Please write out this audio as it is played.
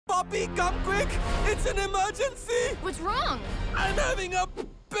Poppy, come quick! It's an emergency! What's wrong? I'm having a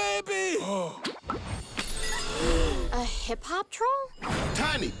baby! A hip-hop troll?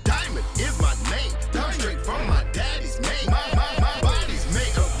 Tiny Diamond is my name. Come straight from my daddy's name. My body's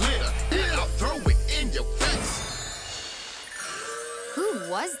made of glitter, and I'll throw it in your face.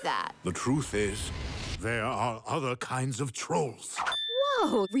 Who was that? The truth is, there are other kinds of trolls.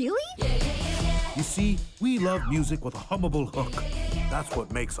 Whoa, really? You see, we love music with a hummable hook. That's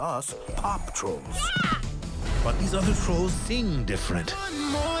what makes us pop trolls. Yeah! But these other trolls sing different.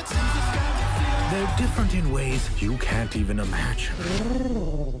 They're different in ways you can't even imagine.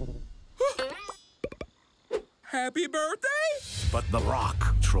 Happy birthday! But the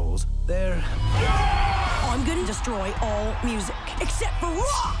rock trolls, they're... I'm gonna destroy all music, except for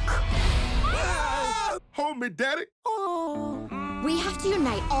rock! Hold me, daddy. We have to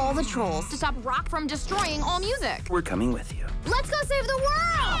unite all the trolls to stop rock from destroying all music. We're coming with you. Let's go save the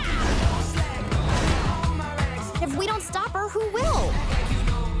world! If we don't stop her, who will?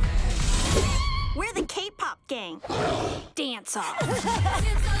 We're the K-pop gang. Dance off. Yes!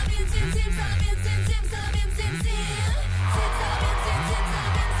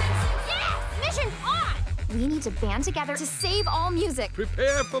 Mission on! We need to band together to save all music.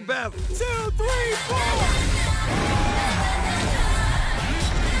 Prepare for battle. 2, 3, 4!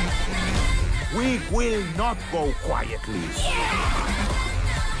 We will not go quietly.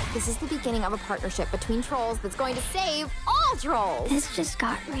 This is the beginning of a partnership between trolls that's going to save all trolls. This just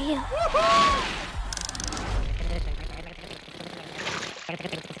got real.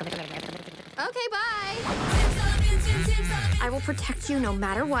 Okay, bye. I will protect you no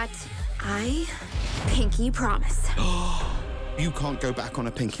matter what. I pinky promise. You can't go back on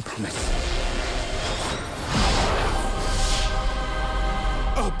a pinky promise.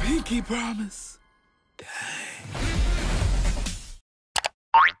 A pinky promise.